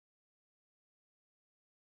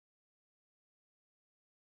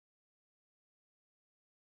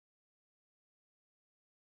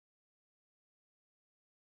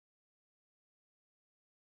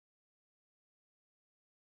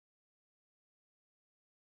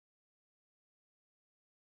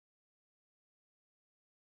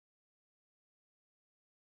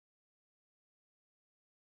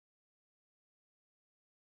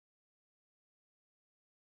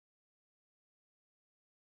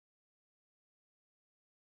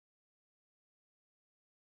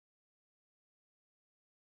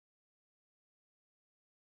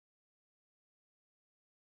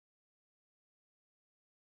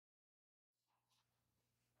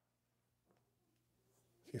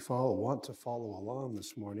If you want to follow along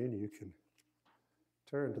this morning, you can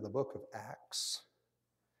turn to the book of Acts.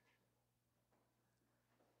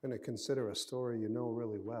 I'm going to consider a story you know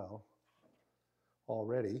really well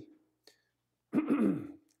already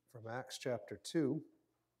from Acts chapter 2.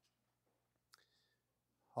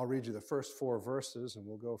 I'll read you the first 4 verses and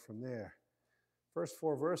we'll go from there. First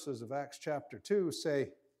 4 verses of Acts chapter 2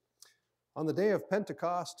 say, "On the day of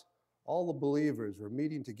Pentecost, all the believers were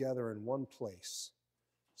meeting together in one place.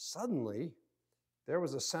 Suddenly, there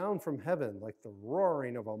was a sound from heaven like the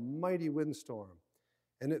roaring of a mighty windstorm,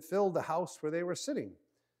 and it filled the house where they were sitting.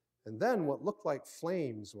 And then what looked like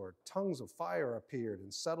flames or tongues of fire appeared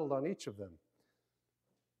and settled on each of them.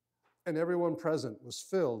 And everyone present was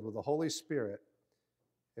filled with the Holy Spirit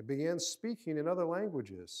and began speaking in other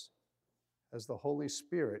languages as the Holy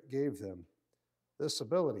Spirit gave them this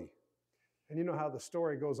ability." And you know how the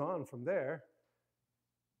story goes on from there.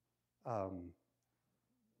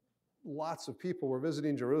 Lots of people were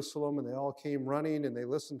visiting Jerusalem, and they all came running, and they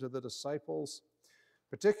listened to the disciples,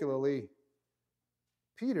 particularly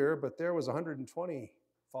Peter, but there was 120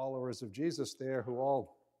 followers of Jesus there who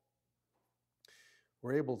all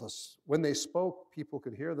were able to, when they spoke, people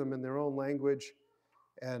could hear them in their own language.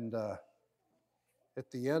 And at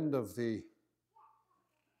the end of the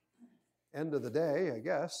day, I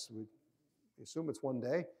guess, we assume it's one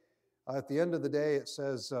day, at the end of the day it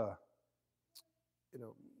says,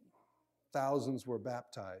 thousands were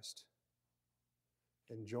baptized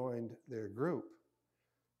and joined their group.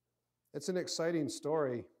 It's an exciting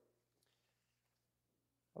story.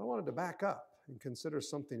 But I wanted to back up and consider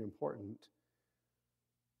something important,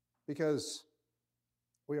 because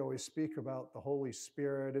we always speak about the Holy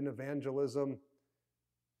Spirit and evangelism,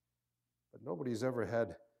 but nobody's ever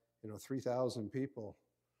had 3,000 people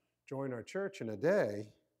join our church in a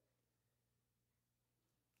day.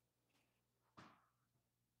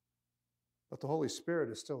 But the Holy Spirit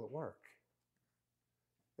is still at work.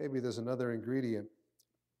 Maybe there's another ingredient.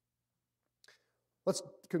 Let's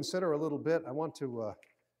consider a little bit. I want to,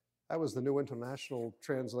 that was the New International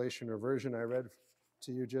Translation or version I read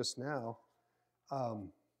to you just now.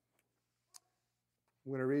 I'm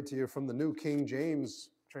going to read to you from the New King James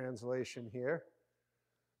translation here.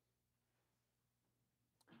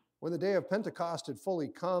 "When the day of Pentecost had fully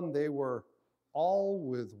come, they were all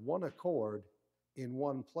with one accord in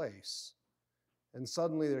one place. And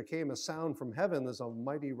suddenly there came a sound from heaven as a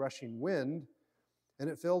mighty rushing wind, and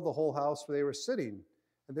it filled the whole house where they were sitting.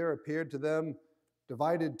 And there appeared to them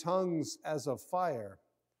divided tongues as of fire,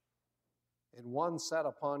 and one sat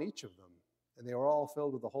upon each of them. And they were all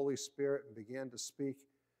filled with the Holy Spirit and began to speak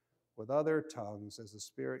with other tongues as the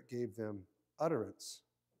Spirit gave them utterance."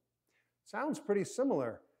 Sounds pretty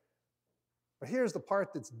similar, but here's the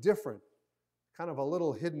part that's different, kind of a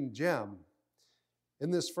little hidden gem. In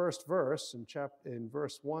this first verse, in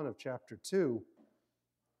verse 1 of chapter 2,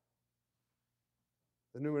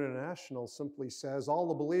 the New International simply says, "All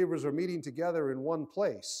the believers are meeting together in one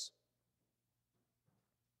place."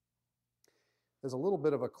 There's a little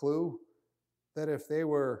bit of a clue that if they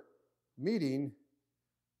were meeting,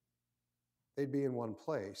 they'd be in one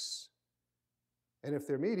place. And if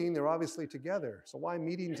they're meeting, they're obviously together. So why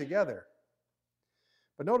meeting together?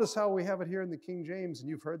 But notice how we have it here in the King James, and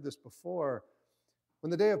you've heard this before. When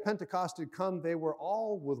the day of Pentecost had come, they were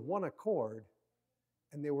all with one accord,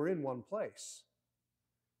 and they were in one place.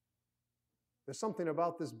 There's something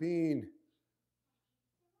about this being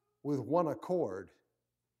with one accord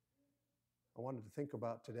I wanted to think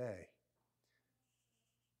about today.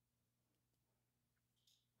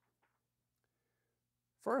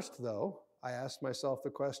 First, though, I asked myself the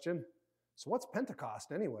question, so what's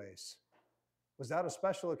Pentecost anyways? Was that a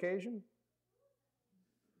special occasion?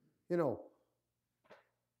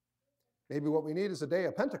 Maybe what we need is a day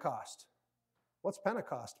of Pentecost. What's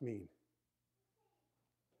Pentecost mean?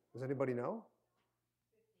 Does anybody know?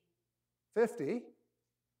 50?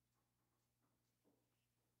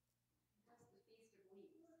 That's the Feast of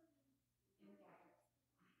Weeks.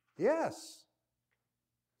 Yes.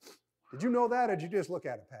 Did you know that, or did you just look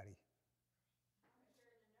at it, Patty?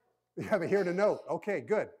 You have it here to note. Okay,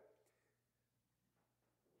 good.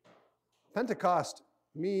 Pentecost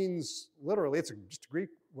means literally, it's just a Greek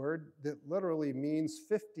word that literally means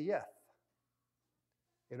 50th.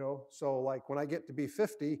 So like when I get to be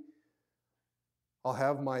 50, I'll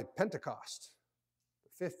have my Pentecost, the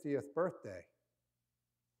 50th birthday.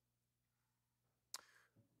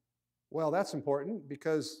 Well, that's important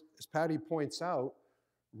because, as Patty points out,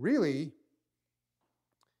 really,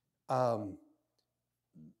 all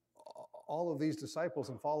of these disciples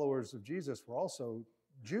and followers of Jesus were also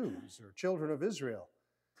Jews or children of Israel.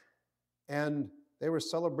 And They were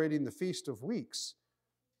celebrating the Feast of Weeks.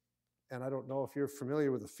 And I don't know if you're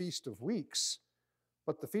familiar with the Feast of Weeks,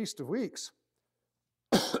 but the Feast of Weeks,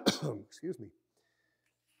 excuse me,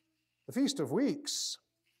 the Feast of Weeks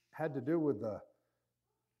had to do with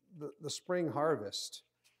the spring harvest.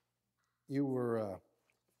 You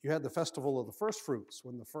had the festival of the first fruits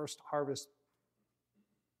when the first harvest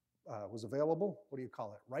was available. What do you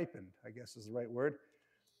call it? Ripened, I guess is the right word.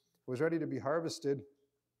 It was ready to be harvested.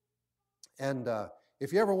 And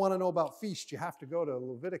if you ever want to know about feasts, you have to go to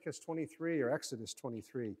Leviticus 23 or Exodus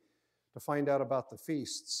 23 to find out about the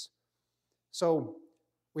feasts. So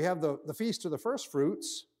we have the Feast of the First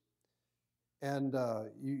Fruits, and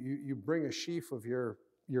you bring a sheaf of your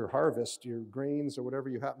harvest, your grains or whatever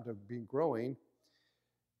you happen to be growing.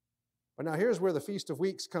 But now here's where the Feast of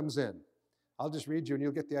Weeks comes in. I'll just read you and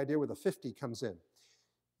you'll get the idea where the 50 comes in.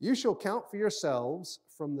 You shall count for yourselves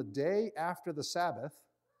from the day after the Sabbath.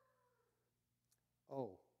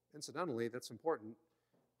 Oh, incidentally, that's important.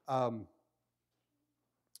 That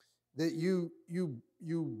you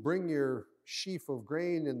bring your sheaf of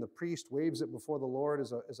grain and the priest waves it before the Lord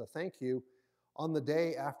as a thank you on the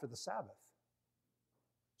day after the Sabbath.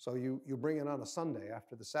 So you bring it on a Sunday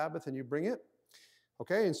after the Sabbath and you bring it.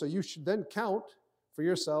 Okay, and so you should then count for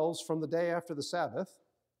yourselves from the day after the Sabbath,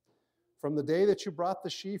 from the day that you brought the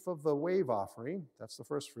sheaf of the wave offering, that's the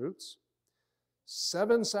first fruits.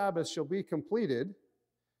 7 Sabbaths shall be completed.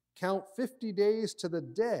 Count 50 days to the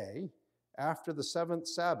day after the 7th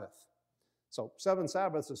Sabbath. So 7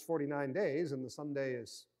 Sabbaths is 49 days, and the Sunday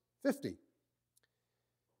is 50.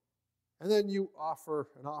 And then you offer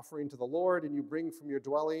an offering to the Lord, and you bring from your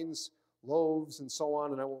dwellings loaves and so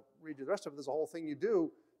on, and I won't read you the rest of it. There's a whole thing you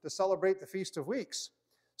do to celebrate the Feast of Weeks.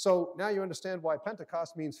 So now you understand why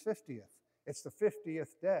Pentecost means 50th. It's the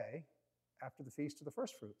 50th day after the Feast of the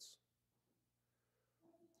First Fruits.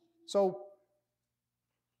 So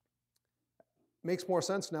makes more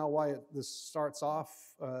sense now why this starts off,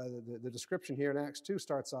 the description here in Acts 2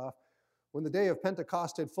 starts off, when the day of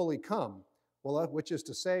Pentecost had fully come, well, which is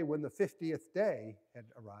to say when the 50th day had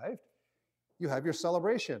arrived, you have your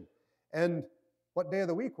celebration. And what day of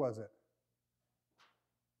the week was it?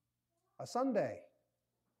 A Sunday.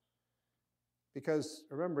 Because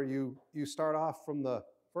remember, you start off from the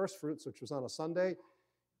first fruits, which was on a Sunday.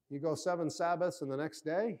 You go 7 Sabbaths, and the next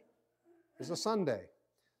day is a Sunday.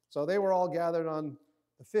 So they were all gathered on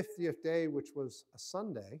the 50th day, which was a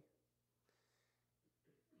Sunday.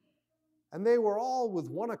 And they were all with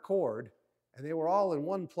one accord, and they were all in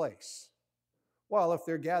one place. Well, if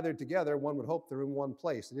they're gathered together, one would hope they're in one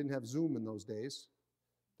place. They didn't have Zoom in those days,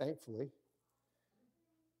 thankfully.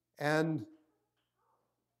 And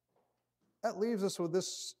that leaves us with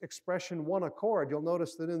this expression, one accord. You'll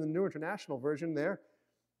notice that in the New International Version there,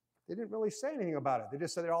 they didn't really say anything about it. They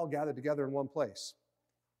just said they're all gathered together in one place.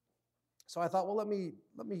 So I thought, well, let me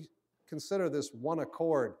consider this one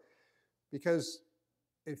accord, because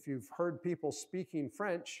if you've heard people speaking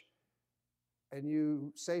French and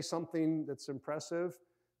you say something that's impressive,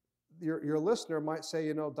 your listener might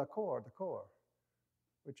say, d'accord, d'accord,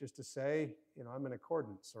 which is to say, I'm in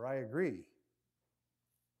accordance, or I agree.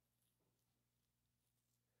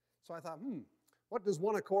 So I thought, what does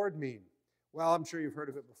one accord mean? Well, I'm sure you've heard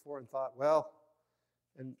of it before and thought, well,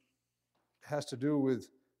 and it has to do with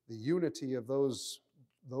the unity of those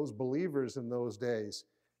believers in those days.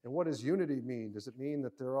 And what does unity mean? Does it mean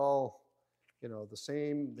that they're all, the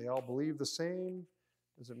same, they all believe the same?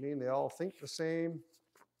 Does it mean they all think the same?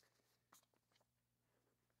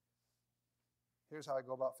 Here's how I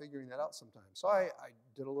go about figuring that out sometimes. So I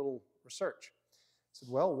did a little research. I said,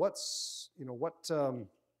 well,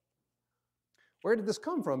 where did this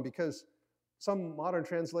come from? Because some modern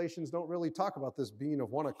translations don't really talk about this being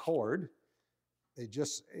of one accord. They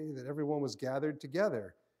just say that everyone was gathered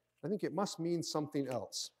together. I think it must mean something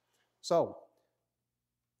else. So,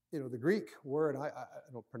 the Greek word, I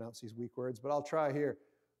don't pronounce these weak words, but I'll try here.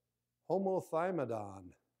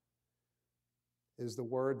 Homothymadon is the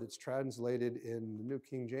word that's translated in the New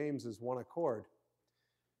King James as one accord.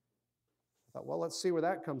 I thought, well, let's see where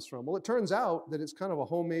that comes from. Well, it turns out that it's kind of a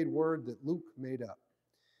homemade word that Luke made up.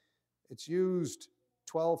 It's used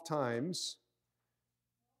 12 times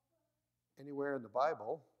anywhere in the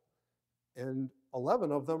Bible, and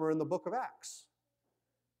 11 of them are in the book of Acts.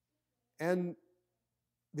 And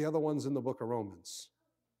the other one's in the book of Romans.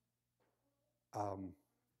 I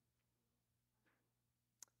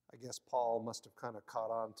guess Paul must have kind of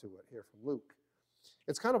caught on to it here from Luke.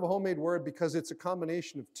 It's kind of a homemade word because it's a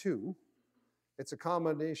combination of two. It's a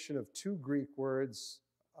combination of two Greek words,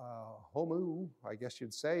 homu, I guess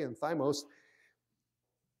you'd say, and thymos.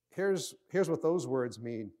 Here's what those words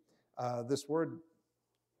mean. This word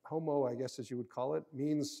homo, I guess as you would call it,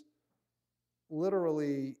 means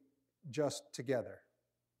literally just together.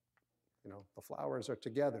 You know, the flowers are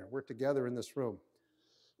together. We're together in this room.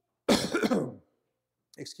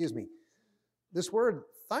 Excuse me. This word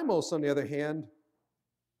thymos, on the other hand,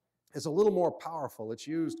 is a little more powerful. It's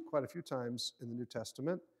used quite a few times in the New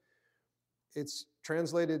Testament. It's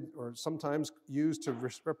translated or sometimes used to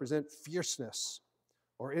represent fierceness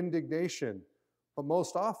or indignation, but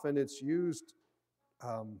most often it's used,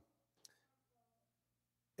 at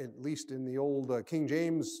least in the old King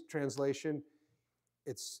James translation,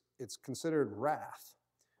 it's considered wrath,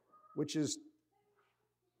 which is,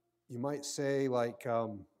 you might say, like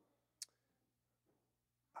the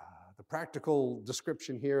practical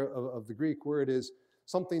description here of the Greek word is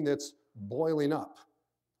something that's boiling up.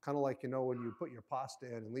 Kind of like, you know, when you put your pasta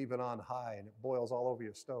in and leave it on high and it boils all over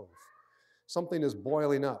your stove. Something is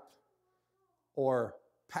boiling up or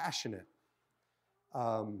passionate.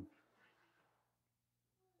 So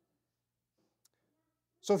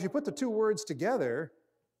if you put the two words together,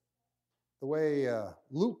 the way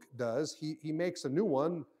Luke does, he makes a new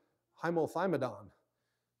one, hymothymedon,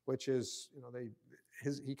 which is, you know,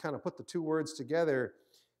 he kind of put the two words together.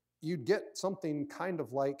 You'd get something kind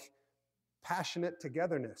of like passionate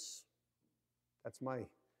togetherness. That's my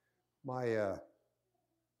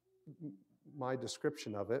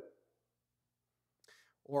description of it.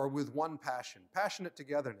 Or with one passion, passionate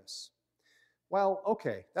togetherness. Well,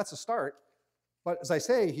 okay, that's a start. But as I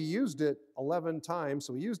say, he used it 11 times,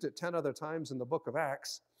 so he used it 10 other times in the book of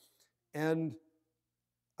Acts. And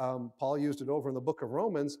Paul used it over in the book of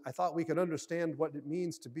Romans. I thought we could understand what it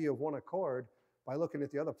means to be of one accord by looking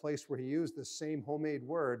at the other place where he used this same homemade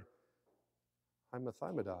word,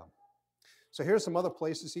 hymothymedon. So here's some other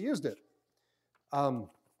places he used it.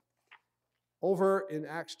 Over in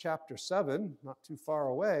Acts chapter 7, not too far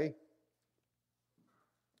away,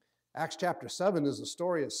 Acts chapter 7 is the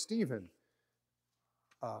story of Stephen.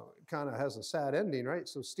 Kind of has a sad ending, right?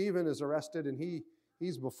 So Stephen is arrested and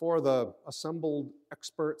he's before the assembled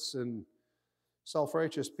experts and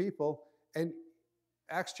self-righteous people. And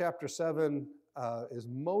Acts chapter 7 is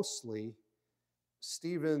mostly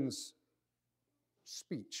Stephen's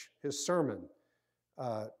speech, his sermon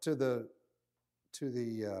to the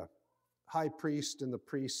high priest and the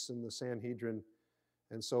priests and the Sanhedrin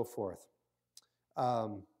and so forth.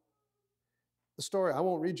 The story, I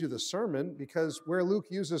won't read you the sermon because where Luke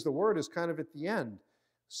uses the word is kind of at the end.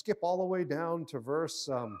 Skip all the way down to verse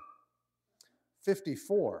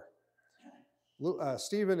 54.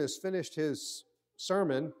 Stephen has finished his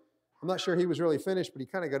sermon. I'm not sure he was really finished, but he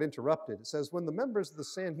kind of got interrupted. It says, when the members of the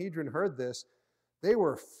Sanhedrin heard this, they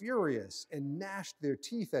were furious and gnashed their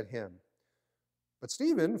teeth at him. But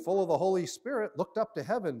Stephen, full of the Holy Spirit, looked up to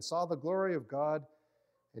heaven, saw the glory of God,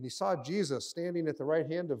 and he saw Jesus standing at the right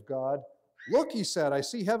hand of God. Look, he said, I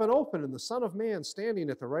see heaven open and the Son of Man standing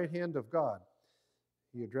at the right hand of God.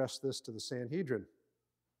 He addressed this to the Sanhedrin.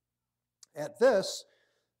 At this,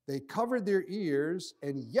 they covered their ears,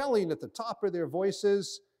 and yelling at the top of their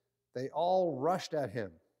voices, they all rushed at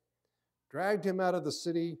him, dragged him out of the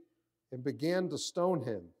city, and began to stone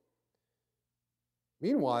him.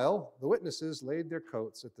 Meanwhile, the witnesses laid their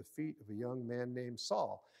coats at the feet of a young man named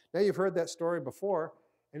Saul. Now, you've heard that story before,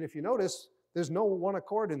 and if you notice, there's no one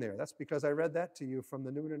accord in there. That's because I read that to you from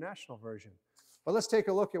the New International Version. But let's take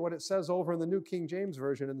a look at what it says over in the New King James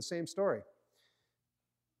Version in the same story.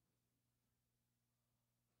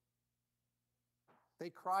 They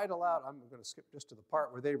cried aloud. I'm going to skip just to the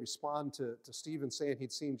part where they respond to Stephen saying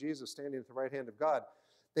he'd seen Jesus standing at the right hand of God.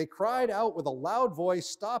 They cried out with a loud voice,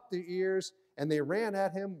 stopped their ears, and they ran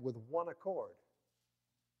at him with one accord.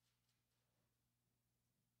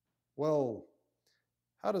 Well,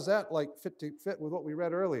 how does that fit with what we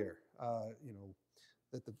read earlier?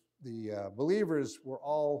 That the believers were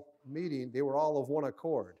all meeting, they were all of one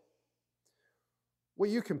accord. Well,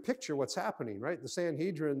 you can picture what's happening, right? The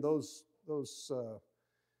Sanhedrin, those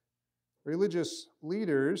religious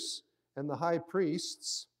leaders and the high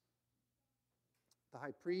priests, the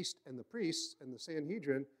high priest and the priests and the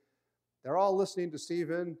Sanhedrin, they're all listening to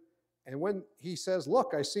Stephen. And when he says,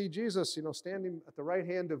 look, I see Jesus, standing at the right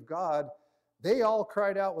hand of God, they all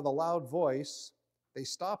cried out with a loud voice. They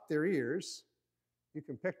stopped their ears. You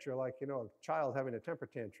can picture a child having a temper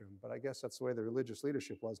tantrum, but I guess that's the way the religious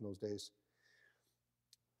leadership was in those days.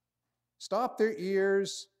 Stopped their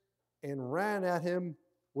ears and ran at him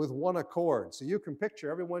with one accord. So you can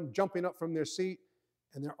picture everyone jumping up from their seat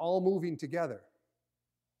and they're all moving together.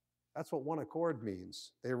 That's what one accord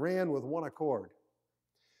means. They ran with one accord.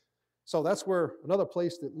 So that's where another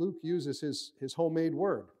place that Luke uses his homemade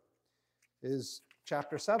word is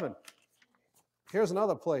chapter 7. Here's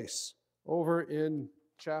another place over in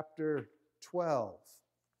chapter 12.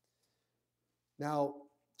 Now,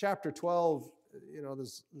 chapter 12,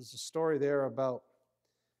 there's a story there about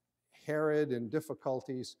Herod and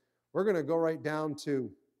difficulties. We're going to go right down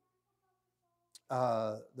to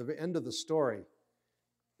the end of the story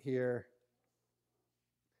here.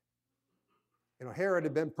 Herod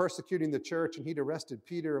had been persecuting the church, and he'd arrested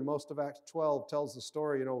Peter, and most of Acts 12 tells the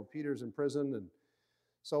story, Peter's in prison and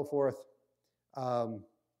so forth. But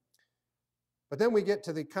then we get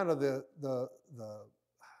to the kind of the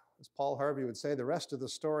as Paul Harvey would say, the rest of the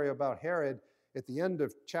story about Herod at the end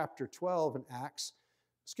of chapter 12 in Acts.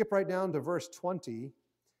 Skip right down to verse 20.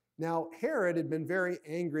 Now, Herod had been very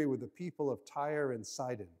angry with the people of Tyre and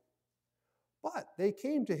Sidon, but they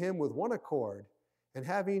came to him with one accord, and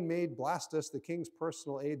having made Blastus, the king's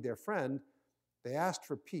personal aide, their friend, they asked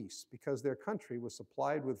for peace because their country was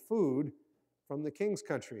supplied with food from the king's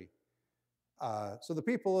country. So the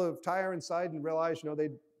people of Tyre and Sidon realized,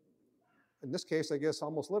 they'd, in this case, I guess,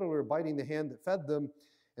 almost literally were biting the hand that fed them,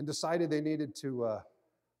 and decided they needed to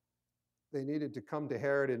come to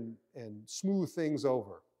Herod and smooth things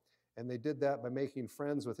over. And they did that by making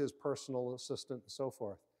friends with his personal assistant and so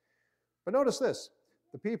forth. But notice this,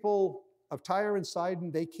 the people of Tyre and Sidon,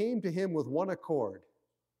 they came to him with one accord.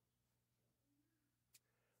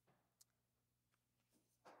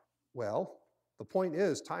 Well, the point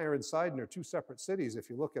is, Tyre and Sidon are two separate cities if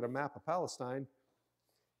you look at a map of Palestine.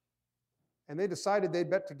 And they decided they'd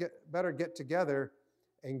better get together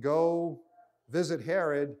and go visit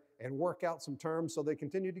Herod and work out some terms so they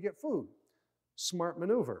continued to get food. Smart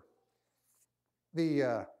maneuver.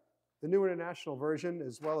 The New International Version,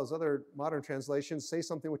 as well as other modern translations, say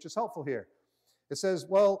something which is helpful here. It says,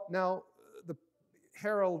 well, now,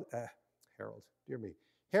 Herod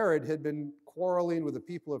had been quarreling with the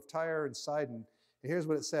people of Tyre and Sidon, and here's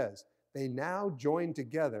what it says. They now joined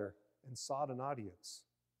together and sought an audience.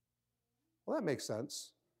 Well, that makes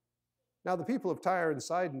sense. Now, the people of Tyre and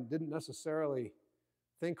Sidon didn't necessarily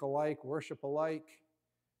think alike, worship alike,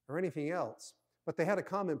 or anything else, but they had a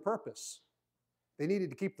common purpose. They needed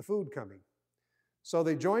to keep the food coming. So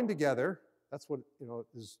they joined together. That's what,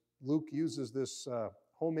 Luke uses this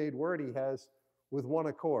homemade word he has, with one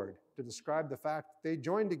accord, to describe the fact that they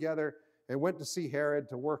joined together and went to see Herod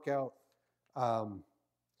to work out,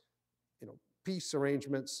 peace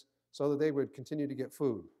arrangements so that they would continue to get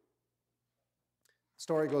food. The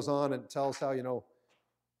story goes on and tells how,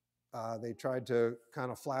 they tried to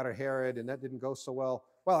kind of flatter Herod, and that didn't go so well.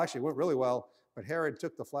 Well, actually, it went really well, but Herod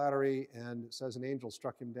took the flattery, and it says an angel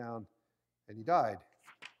struck him down, and he died.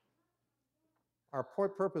 Our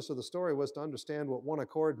purpose of the story was to understand what one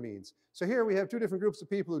accord means. So here we have two different groups of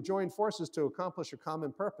people who joined forces to accomplish a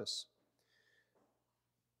common purpose.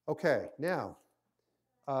 Okay, now,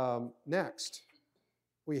 next,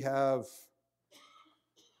 we have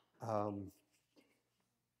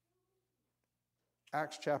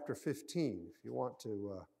Acts chapter 15, if you want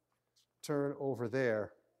to turn over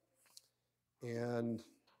there. And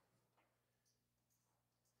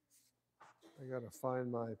I got to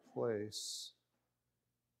find my place.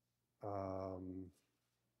 I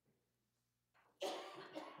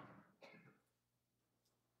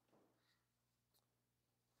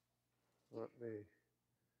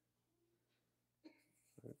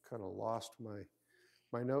kind of lost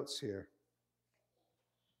my notes here.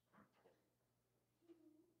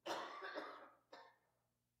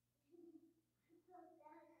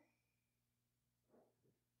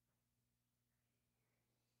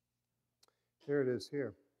 Here it is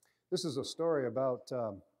here. This is a story about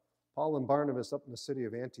Paul and Barnabas up in the city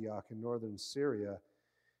of Antioch in northern Syria.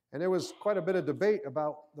 And there was quite a bit of debate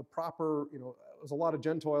about the proper, there was a lot of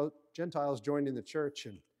Gentiles joining the church.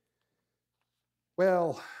 And,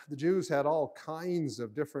 well, the Jews had all kinds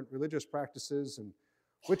of different religious practices, and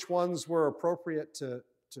which ones were appropriate to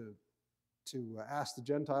ask the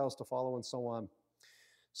Gentiles to follow and so on.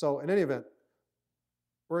 So in any event,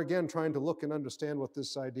 we're again trying to look and understand what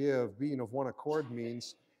this idea of being of one accord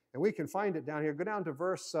means. And we can find it down here. Go down to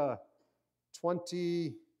verse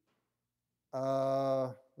 20.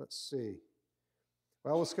 Let's see.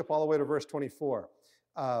 Well, we'll skip all the way to verse 24.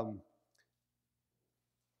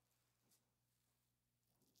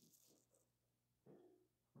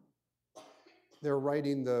 They're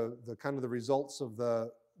writing the kind of the results of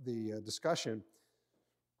the discussion.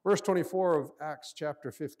 Verse 24 of Acts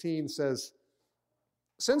chapter 15 says,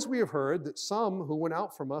 "Since we have heard that some who went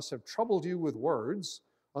out from us have troubled you with words,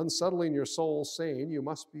 unsettling your souls, saying, you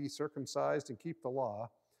must be circumcised and keep the law,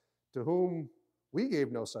 to whom we gave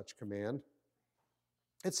no such command,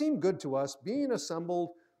 it seemed good to us, being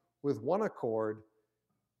assembled with one accord,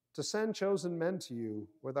 to send chosen men to you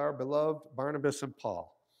with our beloved Barnabas and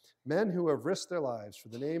Paul, men who have risked their lives for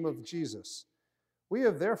the name of Jesus. We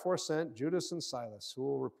have therefore sent Judas and Silas, who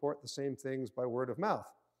will report the same things by word of mouth.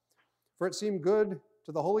 For it seemed good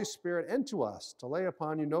to the Holy Spirit and to us to lay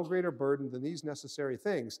upon you no greater burden than these necessary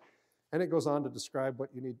things. And it goes on to describe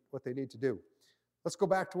what they need to do. Let's go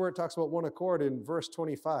back to where it talks about one accord in verse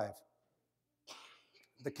 25.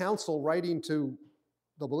 The council writing to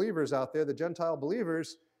the believers out there, the Gentile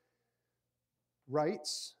believers,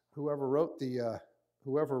 writes, whoever wrote the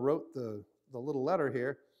little letter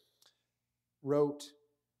here, wrote,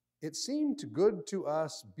 "It seemed good to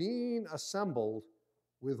us being assembled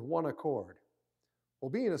with one accord."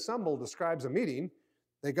 Well, being assembled describes a meeting.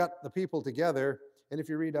 They got the people together, and if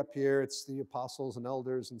you read up here, it's the apostles and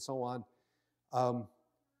elders and so on.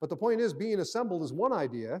 But the point is, being assembled is one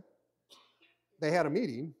idea. They had a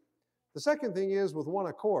meeting. The second thing is with one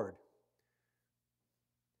accord.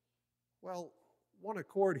 Well, one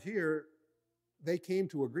accord here, they came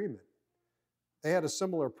to agreement. They had a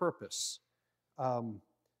similar purpose.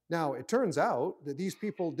 Now, it turns out that these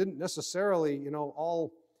people didn't necessarily,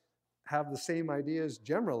 all have the same ideas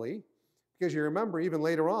generally, because you remember even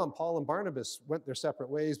later on, Paul and Barnabas went their separate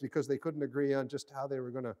ways because they couldn't agree on just how they were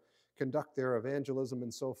going to conduct their evangelism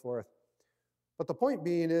and so forth. But the point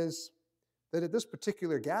being is that at this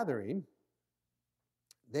particular gathering,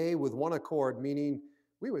 they, with one accord, meaning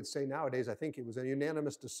we would say nowadays, I think it was a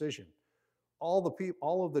unanimous decision. All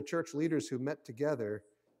of the church leaders who met together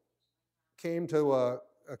came to a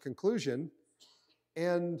conclusion,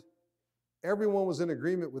 and everyone was in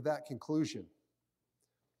agreement with that conclusion.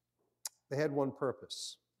 They had one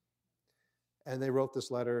purpose. And they wrote this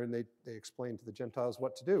letter, and they explained to the Gentiles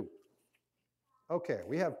what to do. Okay,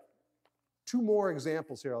 we have two more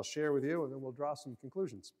examples here I'll share with you, and then we'll draw some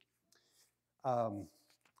conclusions. The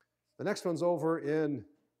next one's over in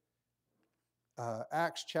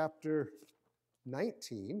Acts chapter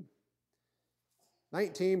 19.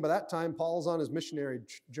 19, by that time, Paul's on his missionary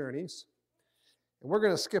journeys. And we're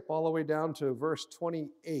going to skip all the way down to verse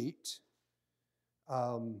 28.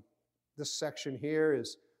 This section here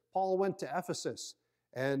is Paul went to Ephesus,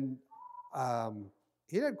 and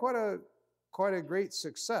he had quite a great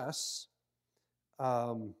success.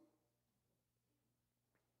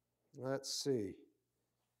 Let's see.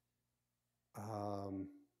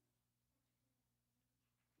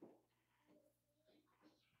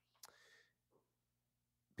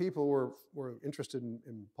 People were interested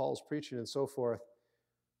in Paul's preaching and so forth.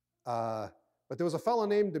 But there was a fellow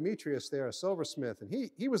named Demetrius there, a silversmith, and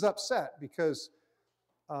he was upset because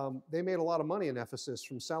they made a lot of money in Ephesus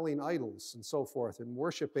from selling idols and so forth, and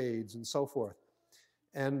worship aids and so forth.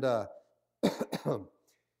 And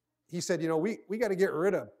he said, we got to get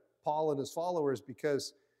rid of Paul and his followers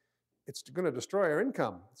because it's going to destroy our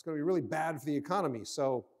income. It's going to be really bad for the economy,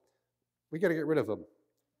 so we got to get rid of them.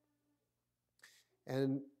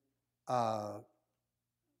 And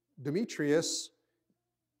Demetrius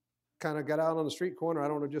kind of got out on the street corner, I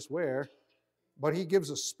don't know just where, but he gives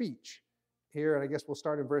a speech here, and I guess we'll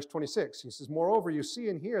start in verse 26. He says, "Moreover, you see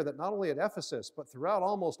and hear that not only at Ephesus, but throughout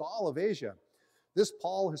almost all of Asia, this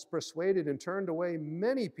Paul has persuaded and turned away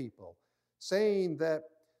many people, saying that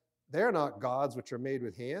they're not gods which are made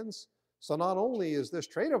with hands. So not only is this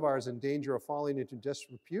trade of ours in danger of falling into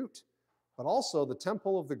disrepute, but also the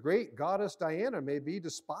temple of the great goddess Diana may be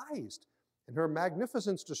despised, and her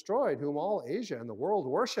magnificence destroyed, whom all Asia and the world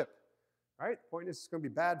worship." All right, the point is it's going to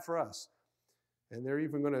be bad for us. And they're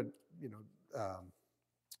even going to,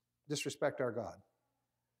 disrespect our God.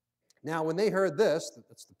 Now, when they heard this,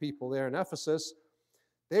 that's the people there in Ephesus,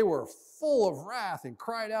 they were full of wrath and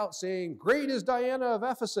cried out, saying, "Great is Diana of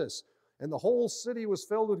Ephesus." And the whole city was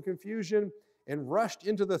filled with confusion and rushed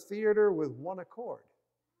into the theater with one accord.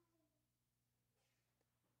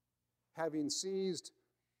 Having seized,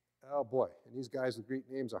 oh boy, and these guys with Greek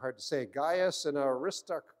names are hard to say, Gaius and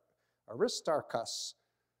Aristarchus,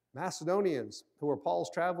 Macedonians, who were Paul's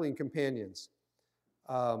traveling companions.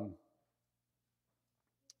 And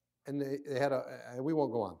they had we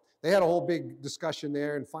won't go on. They had a whole big discussion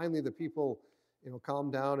there, and finally the people,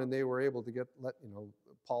 calmed down, and they were able to let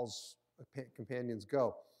Paul's companions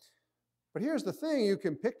go. But here's the thing: you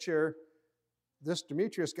can picture this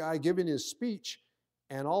Demetrius guy giving his speech,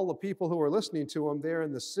 and all the people who were listening to him there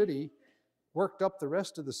in the city worked up the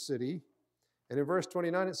rest of the city. And in verse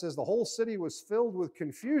 29, it says, the whole city was filled with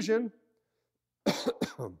confusion,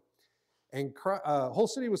 and whole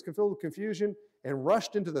city was filled with confusion and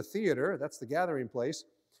rushed into the theater, that's the gathering place,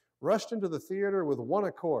 rushed into the theater with one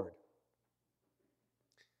accord.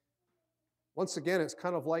 Once again, it's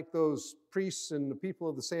kind of like those priests and the people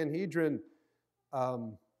of the Sanhedrin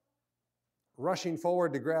rushing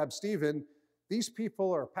forward to grab Stephen, these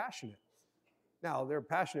people are passionate. Now, they're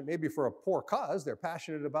passionate maybe for a poor cause. They're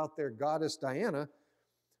passionate about their goddess Diana,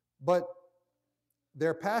 but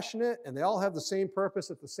they're passionate and they all have the same purpose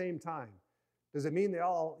at the same time. Does it mean they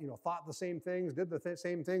all, thought the same things, did the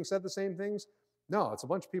same things, said the same things? No, it's a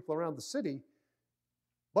bunch of people around the city.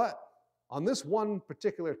 But on this one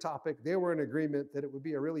particular topic, they were in agreement that it would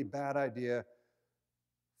be a really bad idea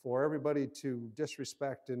for everybody to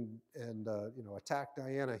disrespect and attack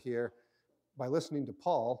Diana here by listening to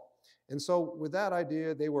Paul. And so with that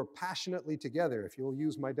idea, they were passionately together. If you'll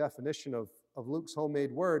use my definition of Luke's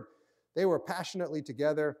homemade word, they were passionately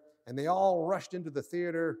together, and they all rushed into the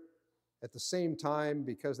theater at the same time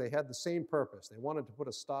because they had the same purpose. They wanted to put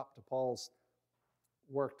a stop to Paul's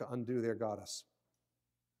work to undo their goddess.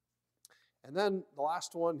 And then the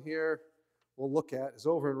last one here we'll look at is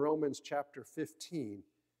over in Romans chapter 15.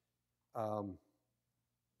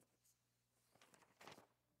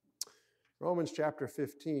 Romans chapter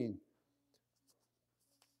 15.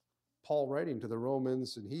 Paul writing to the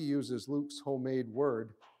Romans, and he uses Luke's homemade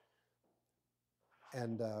word.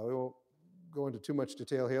 And we won't go into too much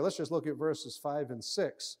detail here. Let's just look at verses 5 and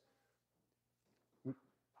 6.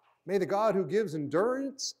 May the God who gives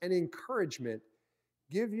endurance and encouragement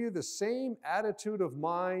give you the same attitude of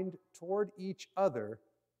mind toward each other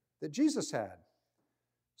that Jesus had,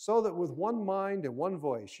 so that with one mind and one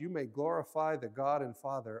voice you may glorify the God and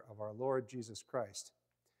Father of our Lord Jesus Christ.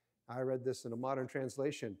 I read this in a modern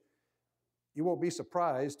translation. You won't be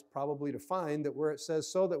surprised probably to find that where it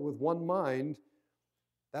says so that with one mind,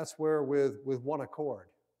 that's where with one accord.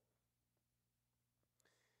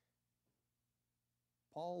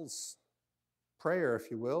 Paul's prayer,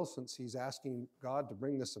 if you will, since he's asking God to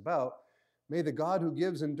bring this about, may the God who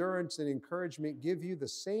gives endurance and encouragement give you the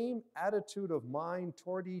same attitude of mind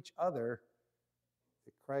toward each other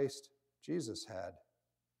that Christ Jesus had,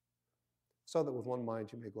 so that with one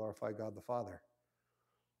mind you may glorify God the Father.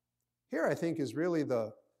 Here, I think, is really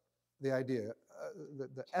the idea,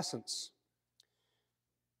 the essence.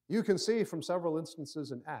 You can see from several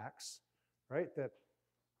instances in Acts, right, that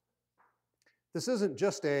this isn't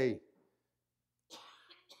just an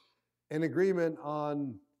agreement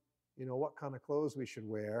on, what kind of clothes we should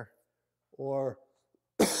wear, or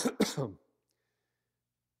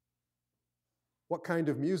what kind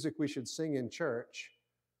of music we should sing in church.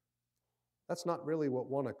 That's not really what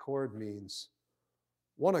one accord means.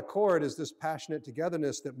 One accord is this passionate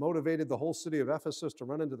togetherness that motivated the whole city of Ephesus to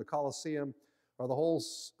run into the Colosseum, or the whole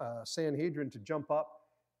Sanhedrin to jump up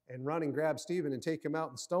and run and grab Stephen and take him out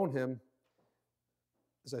and stone him.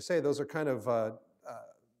 As I say, those are kind of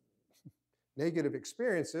negative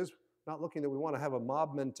experiences, not looking that we want to have a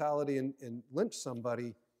mob mentality and lynch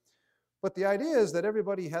somebody. But the idea is that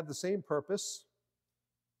everybody had the same purpose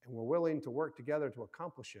and were willing to work together to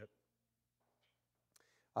accomplish it.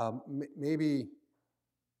 Maybe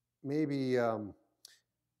the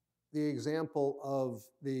example of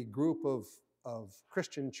the group of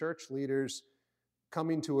Christian church leaders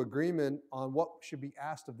coming to agreement on what should be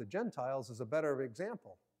asked of the Gentiles is a better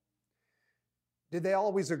example. Did they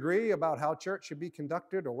always agree about how church should be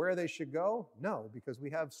conducted or where they should go? No, because we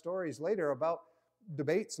have stories later about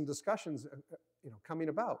debates and discussions coming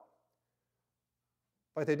about.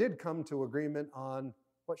 But they did come to agreement on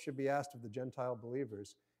what should be asked of the Gentile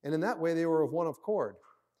believers. And in that way, they were of one accord.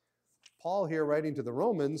 Paul here, writing to the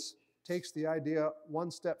Romans, takes the idea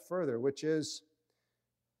one step further, which is,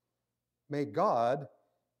 may God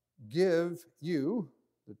give you,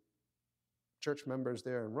 the church members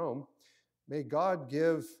there in Rome, may God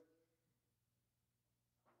give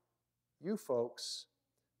you folks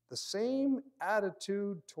the same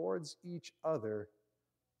attitude towards each other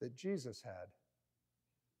that Jesus had.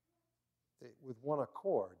 That with one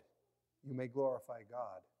accord, you may glorify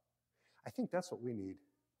God. I think that's what we need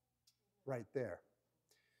right there.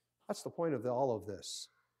 That's the point of all of this.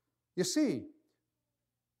 You see,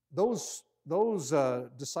 those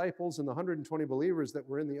disciples and the 120 believers that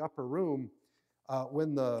were in the upper room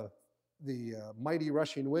when the mighty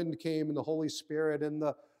rushing wind came and the Holy Spirit and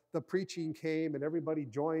the preaching came and everybody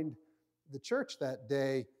joined the church that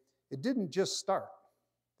day, it didn't just start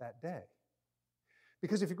that day.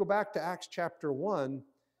 Because if you go back to Acts chapter 1,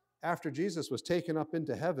 after Jesus was taken up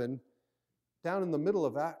into heaven, down in the middle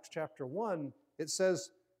of Acts chapter 1, it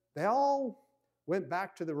says they all went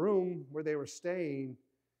back to the room where they were staying,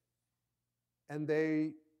 and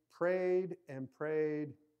they prayed and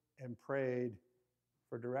prayed and prayed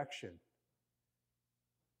for direction.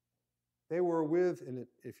 They were with, and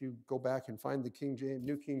if you go back and find the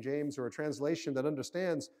New King James, or a translation that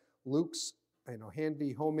understands Luke's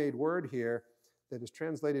handy homemade word here that is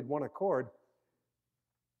translated one accord,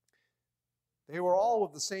 They were all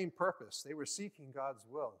with the same purpose. They were seeking God's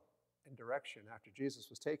will and direction after Jesus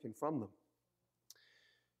was taken from them.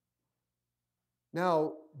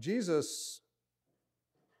 Now, Jesus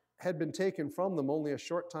had been taken from them only a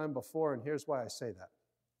short time before, and here's why I say that.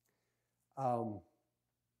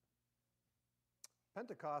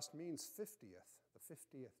 Pentecost means 50th, the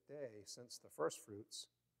 50th day since the first fruits.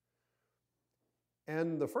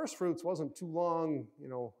 And the first fruits wasn't too long,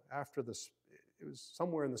 after this. It was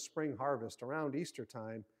somewhere in the spring harvest, around Easter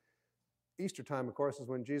time. Easter time, of course, is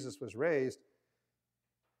when Jesus was raised.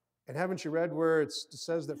 And haven't you read where it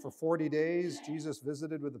says that for 40 days Jesus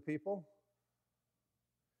visited with the people?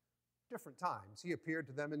 Different times. He appeared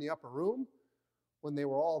to them in the upper room when they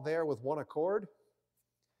were all there with one accord.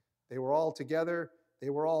 They were all together. They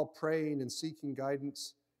were all praying and seeking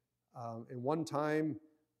guidance. And one time,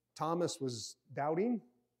 Thomas was doubting,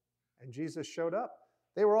 and Jesus showed up.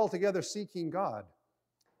 They were all together seeking God.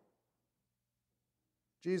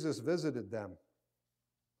 Jesus visited them.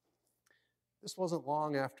 This wasn't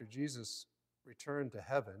long after Jesus returned to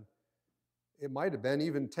heaven. It might have been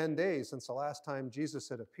even 10 days since the last time Jesus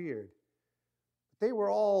had appeared. But they were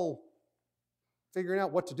all figuring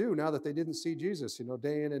out what to do now that they didn't see Jesus,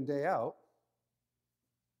 day in and day out.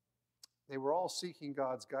 They were all seeking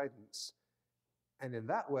God's guidance. And in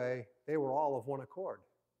that way, they were all of one accord.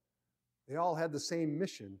 They all had the same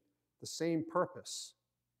mission, the same purpose.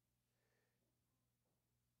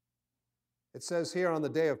 It says here on the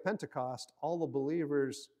day of Pentecost, all the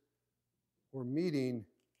believers were meeting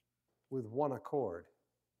with one accord.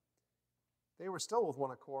 They were still with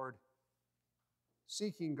one accord,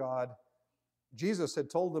 seeking God. Jesus had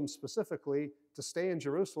told them specifically to stay in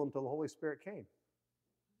Jerusalem till the Holy Spirit came.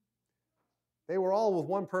 They were all with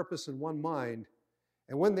one purpose and one mind.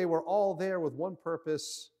 And when they were all there with one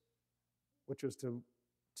purpose, which was to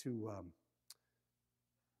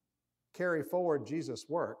carry forward Jesus'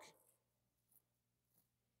 work,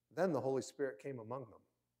 then the Holy Spirit came among them.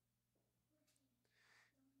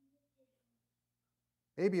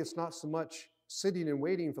 Maybe it's not so much sitting and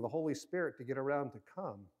waiting for the Holy Spirit to get around to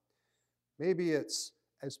come. Maybe it's,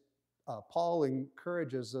 as Paul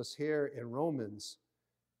encourages us here in Romans,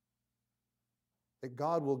 that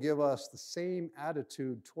God will give us the same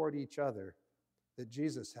attitude toward each other that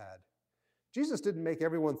Jesus had. Jesus didn't make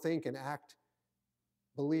everyone think and act,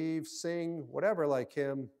 believe, sing, whatever like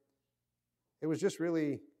him. It was just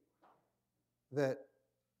really that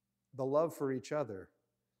the love for each other,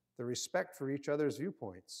 the respect for each other's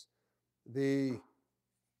viewpoints, the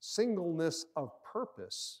singleness of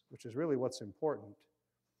purpose, which is really what's important.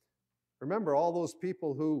 Remember all those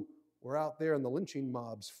people who were out there in the lynching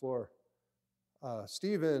mobs for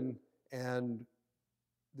Stephen and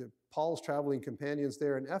Paul's traveling companions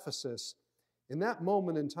there in Ephesus. In that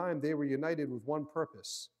moment in time, they were united with one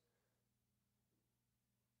purpose.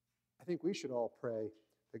 I think we should all pray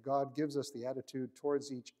that God gives us the attitude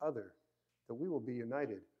towards each other, that we will be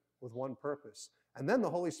united with one purpose. And then the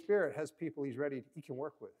Holy Spirit has people he can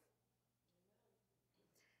work with.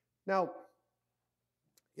 Now,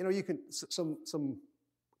 you can, some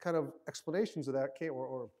kind of explanations of that came,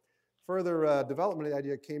 or further development of the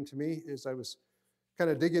idea came to me as I was kind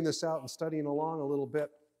of digging this out and studying along a little bit.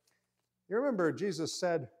 You remember Jesus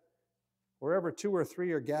said, wherever 2 or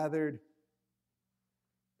 3 are gathered,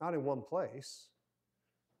 not in one place,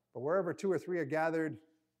 but wherever 2 or 3 are gathered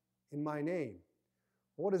in my name.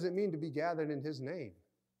 What does it mean to be gathered in his name?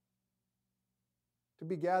 To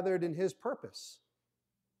be gathered in his purpose,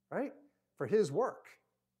 right? For his work.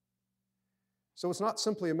 So it's not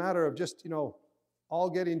simply a matter of just, all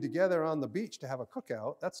getting together on the beach to have a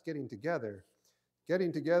cookout. That's getting together.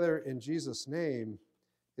 Getting together in Jesus' name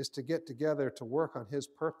is to get together to work on his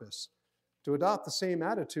purpose, to adopt the same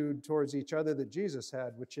attitude towards each other that Jesus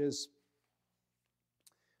had, which is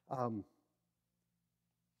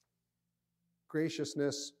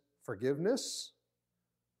graciousness, forgiveness,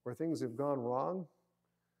 where things have gone wrong,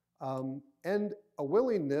 and a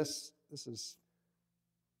willingness,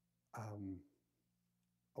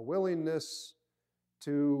 a willingness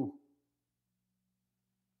to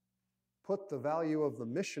put the value of the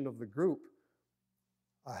mission of the group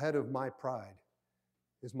ahead of my pride.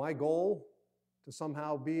 Is my goal to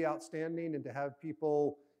somehow be outstanding and to have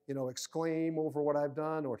people, exclaim over what I've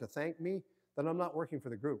done or to thank me? Then I'm not working for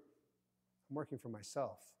the group. I'm working for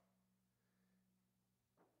myself.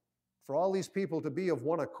 For all these people to be of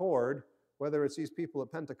one accord, whether it's these people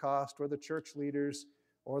at Pentecost or the church leaders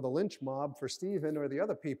or the lynch mob for Stephen or the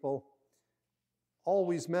other people,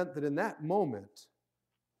 always meant that in that moment,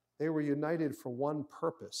 they were united for one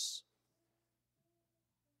purpose.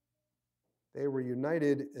 They were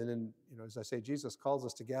united, and as I say, Jesus calls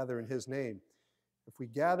us to gather in his name. If we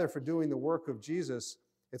gather for doing the work of Jesus,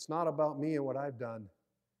 it's not about me and what I've done.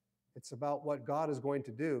 It's about what God is going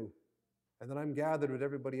to do. And then I'm gathered with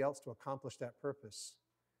everybody else to accomplish that purpose.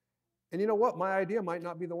 And you know what? My idea might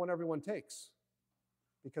not be the one everyone takes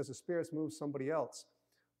because the Spirit's moved somebody else.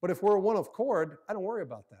 But if we're one of accord, I don't worry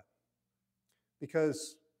about that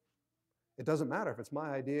because it doesn't matter if it's my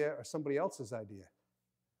idea or somebody else's idea.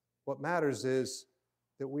 What matters is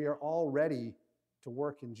that we are all ready to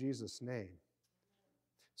work in Jesus' name.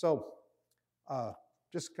 So, I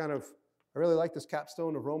really like this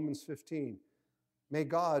capstone of Romans 15. May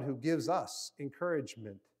God, who gives us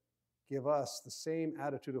encouragement, give us the same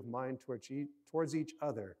attitude of mind towards each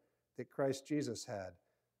other that Christ Jesus had,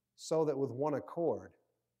 so that with one accord,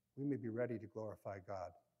 we may be ready to glorify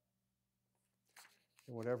God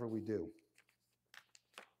in whatever we do.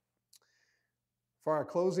 For our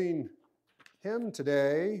closing hymn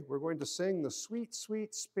today, we're going to sing The Sweet,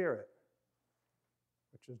 Sweet Spirit,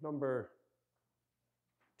 which is number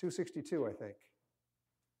 262, I think.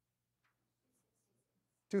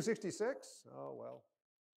 266? Oh, well.